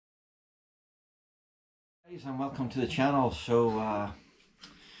Guys, and welcome to the channel. So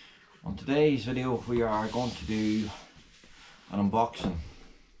on today's video we are going to do an unboxing,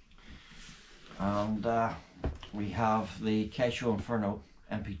 and we have the Kyosho INFERNO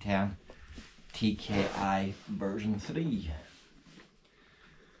MP10 TKI version 3.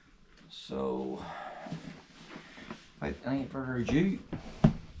 So without any further ado,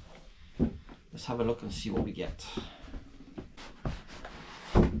 let's have a look and see what we get.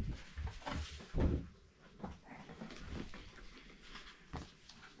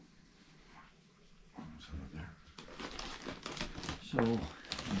 So you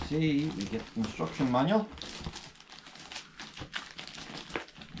can see we get the instruction manual,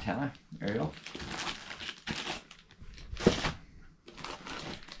 antenna, aerial,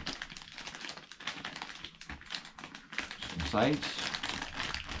 some sides,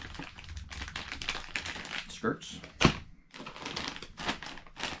 skirts,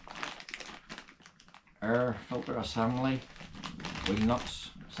 air filter assembly, wheel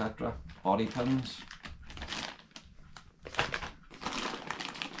nuts, etc., body pins.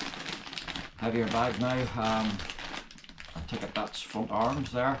 Heavier bag now. I take it that's front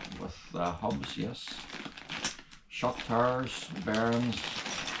arms there with hubs, yes, shock towers, bearings,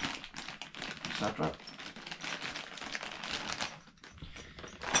 etc.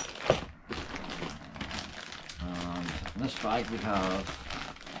 And in this bag we have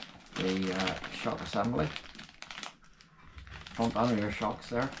the shock assembly, front and rear shocks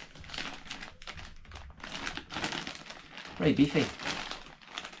there, very beefy.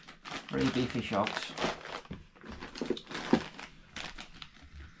 Very beefy shocks.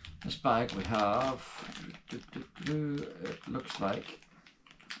 This bag we have, it looks like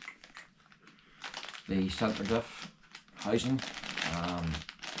the centre diff housing,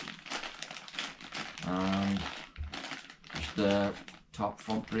 and just the top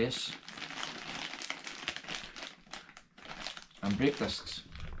front brace and brake discs.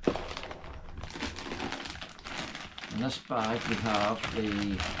 In this bag we have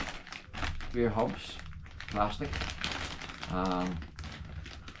the rear hubs, plastic,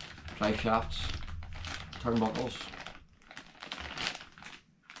 drive shafts, turnbuckles,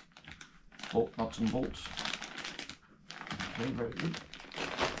 bolt nuts and bolts. Okay, very good.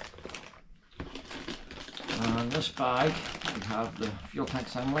 And in this bag we have the fuel tank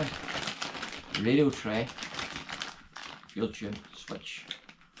assembly, radio tray, fuel tube, switch,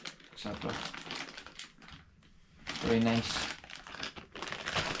 etc. Very nice.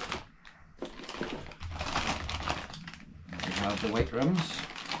 We have the white rims,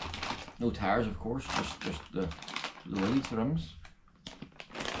 no tires of course, just the wheels, the rims.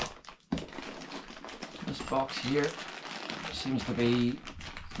 This box here seems to be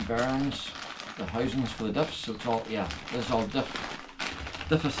bearings, the housings for the diffs, so it's all, yeah, this is all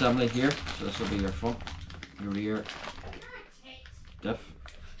diff assembly here. So this will be your front, your rear diff,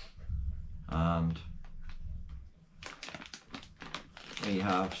 and we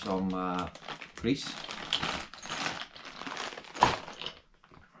have some grease,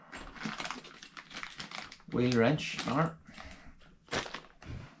 wheel wrench spanner,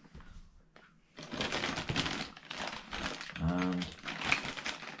 and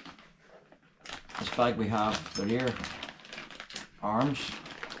this bag we have the rear arms,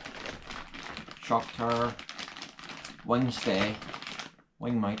 shock tower, wing stay,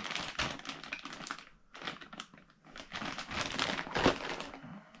 wing mount,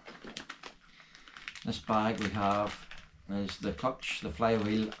 this bag we have is the clutch, the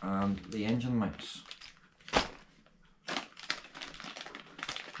flywheel and the engine mounts.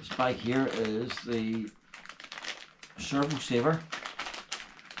 This bag here is the servo saver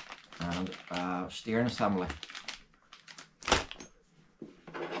and steering assembly.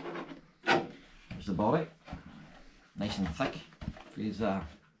 There's the body, nice and thick, feels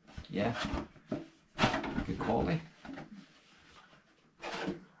yeah, good quality.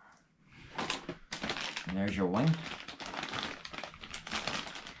 And there's your wing,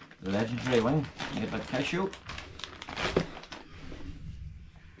 the legendary wing made by Kyosho.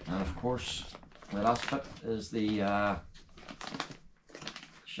 And of course the last bit is the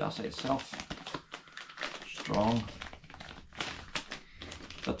chassis itself, strong.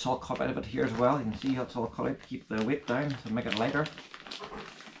 That's all cut out of it here as well. You can see that's all cut out to keep the weight down, to make it lighter.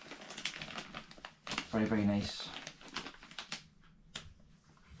 Very, very nice.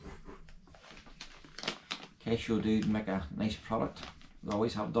 Kyosho do make a nice product, they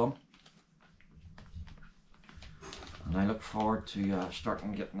always have done. And I look forward to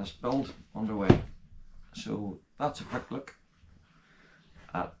starting getting this build underway. So that's a quick look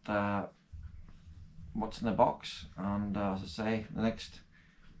at what's in the box, and as I say, the next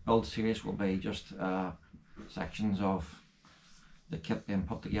build series will be just sections of the kit being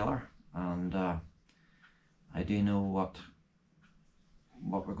put together, and I do know what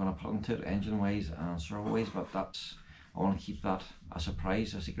we're going to put into it engine wise and servo wise, but that's, I want to keep that a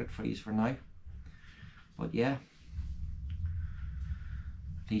surprise, a secret freeze for now. But yeah,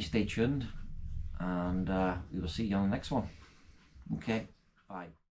 please stay tuned, and we will see you on the next one. Okay, bye.